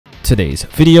today's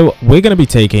video, we're going to be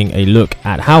taking a look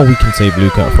at how we can save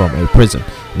Luca from a prison.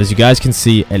 And as you guys can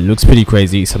see, it looks pretty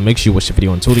crazy, so make sure you watch the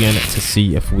video until the end to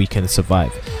see if we can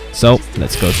survive. So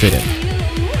let's go straight in.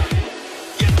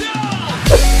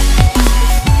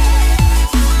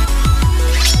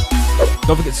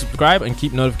 Don't forget to subscribe and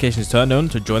keep notifications turned on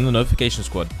to join the notification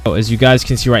squad. So as you guys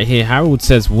can see right here, Harold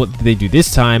says what did they do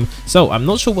this time. So I'm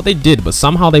not sure what they did, but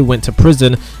somehow they went to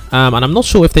prison, and I'm not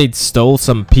sure if they stole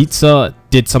some pizza,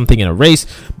 did something in a race.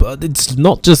 But it's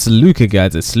not just Luca,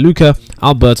 guys, it's Luca,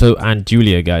 Alberto and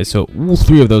Julia, guys. So all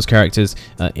three of those characters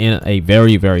are in a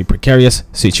very precarious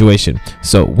situation,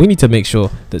 so we need to make sure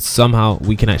that somehow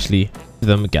we can actually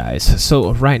them, guys.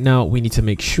 So right now we need to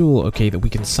make sure, okay, that we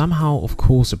can somehow, of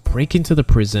course, break into the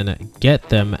prison, get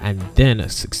them, and then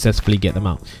successfully get them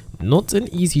out. Not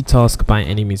an easy task by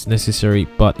any means necessary,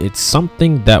 but it's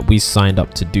something that we signed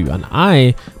up to do, and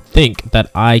I think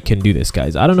that I can do this,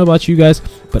 guys. I don't know about you guys,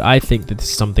 but I think that this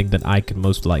is something that I can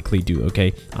most likely do.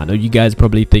 Okay, I know you guys are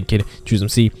probably thinking, choose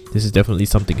MC, this is definitely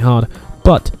something hard,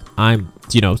 but I'm,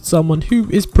 you know, someone who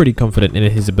is pretty confident in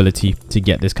his ability to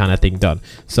get this kind of thing done.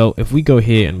 So if we go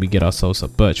here and we get ourselves a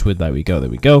birchwood, there we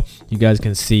go, you guys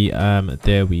can see,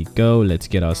 there we go, let's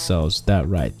get ourselves that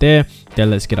right there, then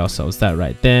let's get ourselves that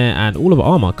right there, and all of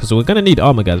our armor, because we're going to need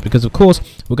armor, guys, because of course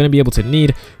we're going to be able to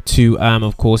need to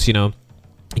of course, you know,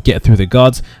 get through the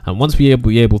guards. And once we are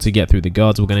able to get through the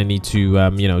guards, we're going to need to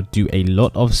you know, do a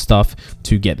lot of stuff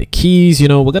to get the keys. You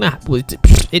know, we're gonna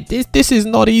this is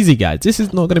not easy, guys. This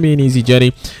is not going to be an easy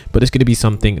journey, but it's going to be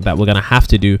something that we're going to have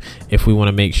to do if we want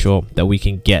to make sure that we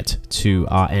can get to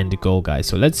our end goal, guys.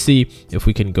 So let's see if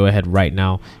we can go ahead right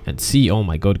now and see. Oh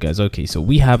my god, guys. Okay, so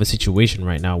we have a situation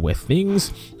right now where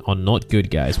things are not good,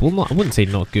 guys. Well, I wouldn't say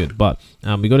not good, but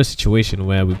we got a situation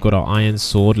where we've got our iron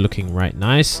sword looking right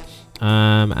nice.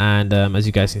 As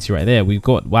you guys can see right there, we've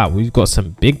got, wow, we've got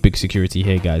some big security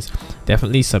here, guys.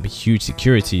 Definitely some huge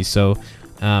security. So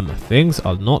things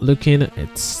are not looking,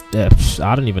 it's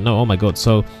I don't even know. Oh my god.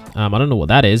 So I don't know what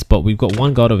that is, but we've got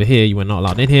one guard over here. You are not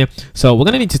allowed in here, so we're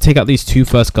gonna need to take out these two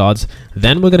first guards.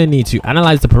 Then we're gonna need to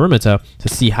analyze the perimeter to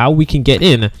see how we can get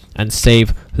in and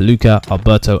save Luca,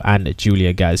 Alberto and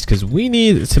Julia, guys, because we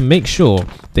need to make sure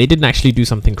they didn't actually do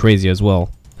something crazy as well.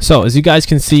 So as you guys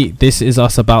can see, this is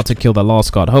us about to kill the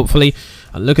last guard, hopefully.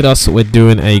 And look at us, we're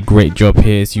doing a great job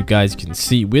here. As you guys can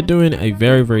see, we're doing a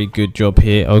very good job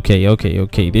here.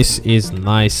 Okay, this is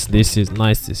nice, this is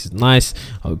nice.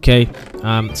 Okay,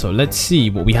 so let's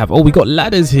see what we have. Oh, we got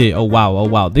ladders here. Oh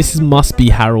wow, this must be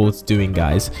Harold's doing,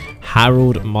 guys.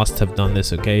 Harold must have done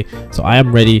this. Okay, so I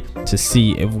am ready to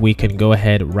see if we can go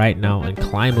ahead right now and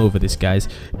climb over this, guys.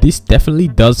 This definitely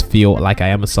does feel like I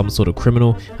am some sort of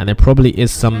criminal, and there probably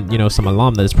is some, you know, some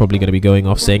alarm that is probably going to be going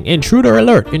off saying intruder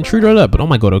alert. But oh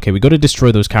my god, okay, we got to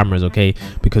destroy those cameras, okay,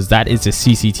 because that is a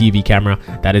CCTV camera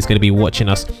that is going to be watching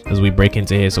us as we break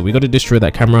into here. So we got to destroy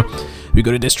that camera. We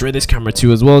got to destroy this camera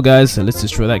too as well, guys. So let's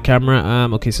destroy that camera.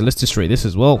 Okay, so let's destroy this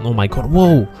as well. Oh my god,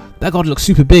 whoa, that guard looks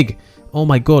super big. Oh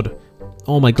my god,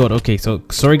 okay, so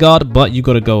sorry guard, but you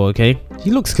gotta go. Okay,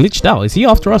 he looks glitched out. Is he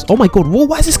after us? Oh my god, whoa,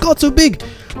 why is this guard so big?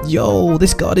 Yo,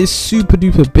 this guard is super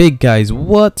duper big, guys.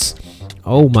 What?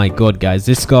 Oh my god, guys,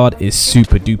 this guard is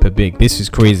super duper big. This is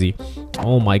crazy.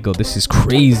 Oh my god, this is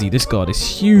crazy. This guard is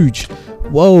huge.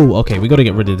 Whoa, okay, we got to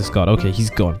get rid of this guard. Okay, he's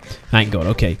gone, thank god.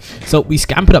 Okay, so we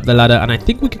scampered up the ladder, and I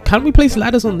think we can we place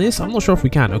ladders on this? I'm not sure if we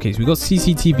can. Okay, so we got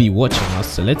CCTV watching us,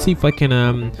 so let's see if I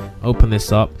can open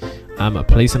this up,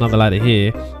 place another ladder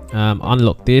here,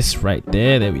 unlock this right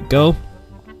there. There we go.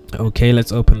 Okay,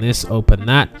 let's open this, open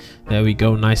that. There we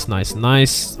go. Nice. Open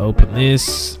this,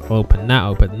 open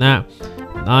that.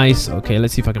 Nice. Okay,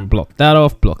 let's see if I can block that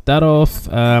off.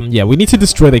 Yeah, we need to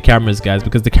destroy the cameras, guys,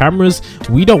 because the cameras,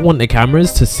 we don't want the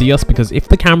cameras to see us, because if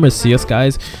the cameras see us,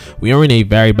 guys, we are in a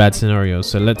very bad scenario.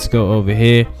 So let's go over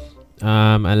here,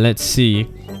 and let's see.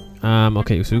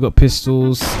 Okay, so we've got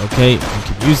pistols. Okay, we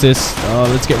can use this.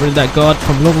 Let's get rid of that guard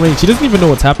from long range. He doesn't even know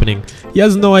what's happening. He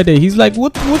has no idea. He's like,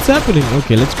 what's happening?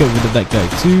 Okay, let's get rid of that guy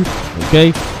too.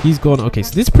 Okay, he's gone. Okay,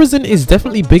 so this prison is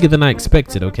definitely bigger than I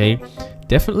expected. Okay,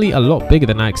 definitely a lot bigger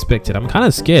than I expected. I'm kind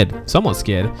of scared, somewhat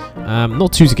scared,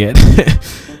 not too scared.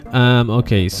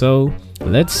 Okay, so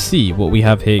let's see what we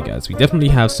have here, guys. We definitely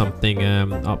have something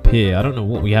up here. I don't know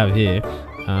what we have here.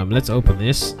 Let's open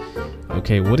this.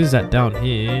 Okay, what is that down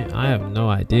here? I have no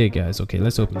idea, guys. Okay,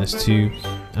 let's open this too.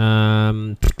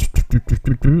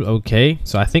 Okay,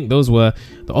 so I think those were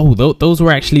those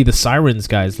were actually the sirens,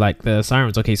 guys, like the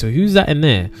sirens. Okay, so who's that in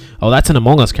there? Oh, that's an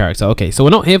Among Us character. Okay, so we're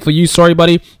not here for you, sorry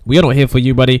buddy. We are not here for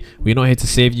you, buddy. We're not here to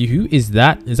save you. Who is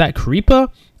that? Is that Creeper?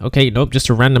 Okay, nope, just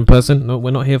a random person. No,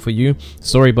 we're not here for you,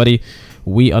 sorry buddy.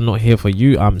 We are not here for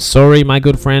you. I'm sorry, my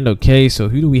good friend. Okay, so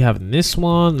who do we have in this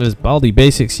one? There's Baldi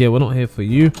Basics here. We're not here for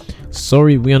you.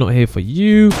 Sorry, we are not here for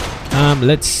you.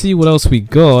 Let's see what else we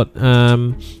got. I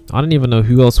don't even know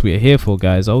who else we are here for,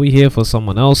 guys. Are we here for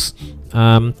someone else?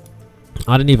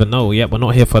 I don't even know. Yep, we're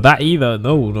not here for that either.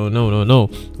 No.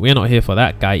 We're not here for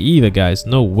that guy either, guys.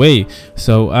 No way.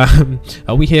 So,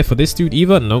 are we here for this dude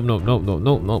either? No.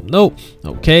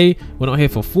 Okay, we're not here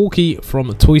for Forky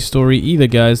from Toy Story either,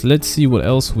 guys. Let's see what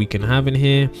else we can have in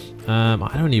here.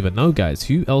 I don't even know, guys.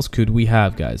 Who else could we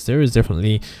have, guys? There is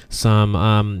definitely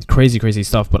some crazy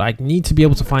stuff, but I need to be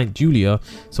able to find Julia.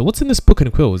 So what's in this book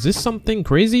and quill? Is this something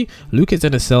crazy? Luke is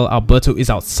in a cell. Alberto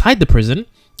is outside the prison.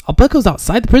 Alberto's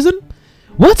outside the prison?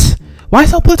 What? Why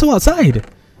is Alberto outside?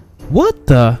 What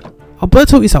the?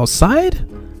 Alberto is outside?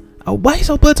 Why is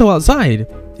Alberto outside?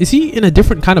 Is he in a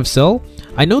different kind of cell?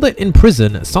 I know that in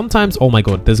prison, sometimes... Oh my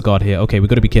god, there's a guard here. Okay, we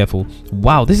gotta be careful.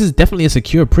 Wow, this is definitely a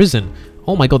secure prison.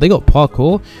 Oh my god, they got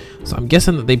parkour. So I'm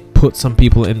guessing that they put some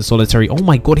people in solitary. Oh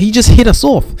my god, he just hit us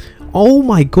off. Oh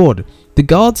my god. The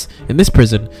guards in this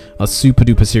prison are super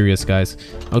duper serious, guys.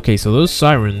 Okay, so those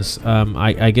sirens,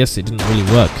 I guess it didn't really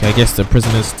work. I guess the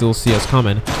prisoners still see us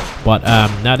coming. But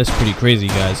that is pretty crazy,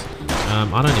 guys.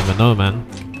 I don't even know, man.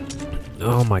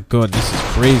 Oh my god, this is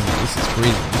crazy. This is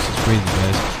crazy,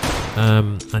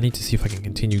 guys. I need to see if I can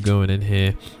continue going in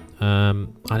here. I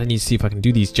need to see if I can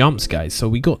do these jumps, guys. So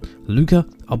we got Luca,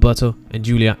 Alberto, and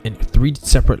Julia in 3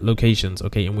 separate locations,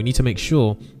 okay? And we need to make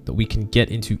sure that we can get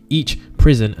into each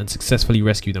prison and successfully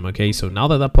rescue them, okay? So now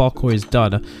that that parkour is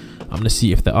done, I'm gonna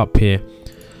see if they're up here.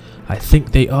 I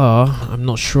think they are. I'm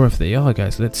not sure if they are,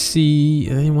 guys. Let's see.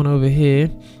 Anyone over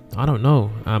here? I don't know.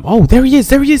 Oh, there he is.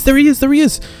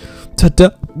 Ta-da!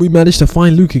 We managed to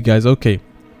find Luca, guys. Okay.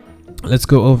 Let's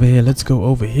go over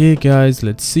here, guys.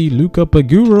 Let's see. Luca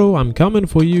Paguro, I'm coming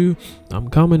for you.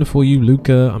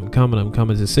 Luca. I'm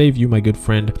coming to save you, my good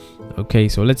friend. Okay,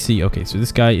 so let's see. Okay, so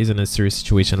this guy is in a serious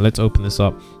situation. Let's open this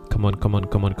up. Come on.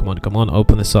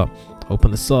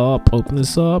 Open this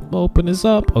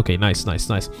up. Okay,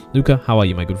 nice. Luca, how are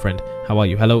you, my good friend? How are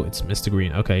you? Hello, it's Mr.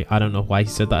 Green. Okay, I don't know why he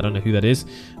said that. I don't know who that is,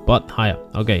 but hiya.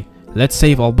 Okay. Let's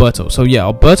save Alberto. So yeah,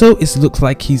 Alberto looks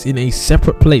like he's in a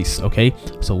separate place, okay?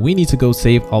 So we need to go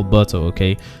save Alberto,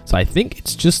 okay? So I think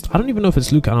it's just, I don't even know if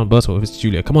it's Luca and Alberto or if it's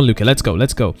Julia. Come on, Luca, let's go.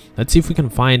 Let's see if we can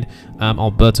find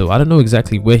Alberto. I don't know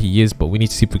exactly where he is, but we need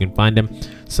to see if we can find him.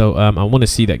 So I want to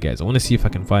see that, guys. I want to see if I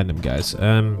can find him, guys.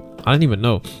 I don't even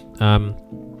know.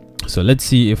 So let's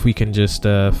see if we can just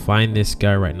find this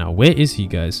guy right now. Where is he,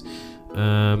 guys?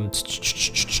 I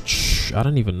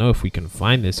don't even know if we can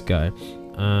find this guy.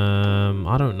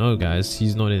 I don't know, guys.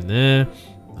 He's not in there.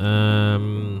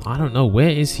 I don't know. Where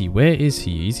is he?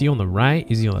 Is he on the right?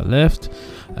 Is he on the left?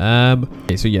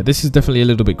 Okay, so yeah, this is definitely a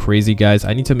little bit crazy, guys.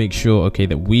 I need to make sure, okay,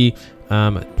 that we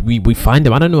find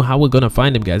him. I don't know how we're gonna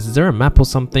find him, guys. Is there a map or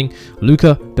something?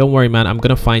 Luca, don't worry, man. I'm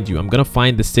gonna find you. I'm gonna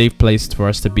find the safe place for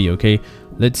us to be, okay?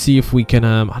 Let's see if we can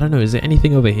I don't know, is there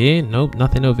anything over here? Nope,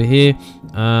 nothing over here.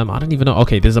 I don't even know.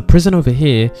 Okay, there's a prison over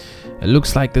here. It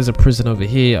looks like there's a prison over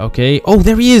here. Okay. Oh,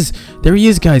 there he is,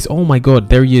 guys. Oh my god,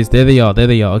 there he is. There they are.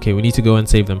 Okay, we need to go and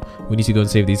save them. We need to go and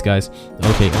save these guys.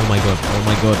 Okay. Oh my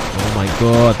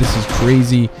god, this is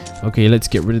crazy. Okay, let's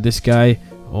get rid of this guy.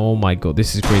 Oh my god,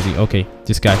 this is crazy. Okay,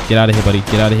 this guy, get out of here, buddy.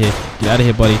 Get out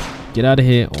of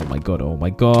here. Oh my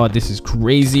god, this is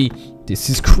crazy.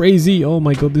 Oh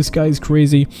my god, this guy is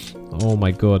crazy. Oh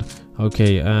my god.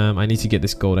 Okay, I need to get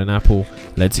this golden apple.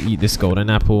 Let's eat this golden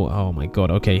apple. Oh my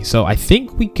god. Okay, so I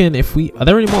think we can, if we, are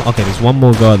there any more? Okay, there's one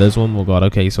more guard.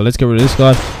 Okay, so let's get rid of this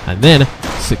guard, and then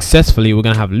successfully we're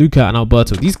gonna have Luca and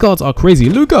Alberto. These guards are crazy.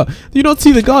 Luca, do you not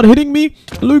see the guard hitting me?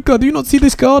 Luca, do you not see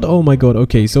this guard? Oh my god.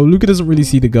 Okay, so Luca doesn't really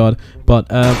see the guard, but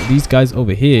these guys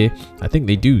over here, I think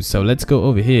they do. So let's go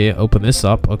over here, open this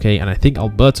up. Okay, and I think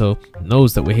Alberto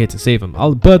knows that we're here to save him.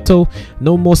 Alberto,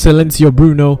 no more silencio,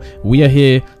 Bruno. We are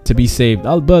here to be saved.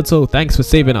 Alberto, thanks for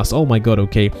saving us. Oh my god.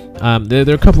 Okay, there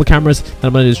are a couple of cameras that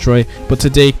I'm gonna destroy, but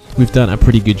today we've done a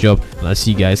pretty good job, and I'll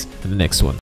see you guys in the next one.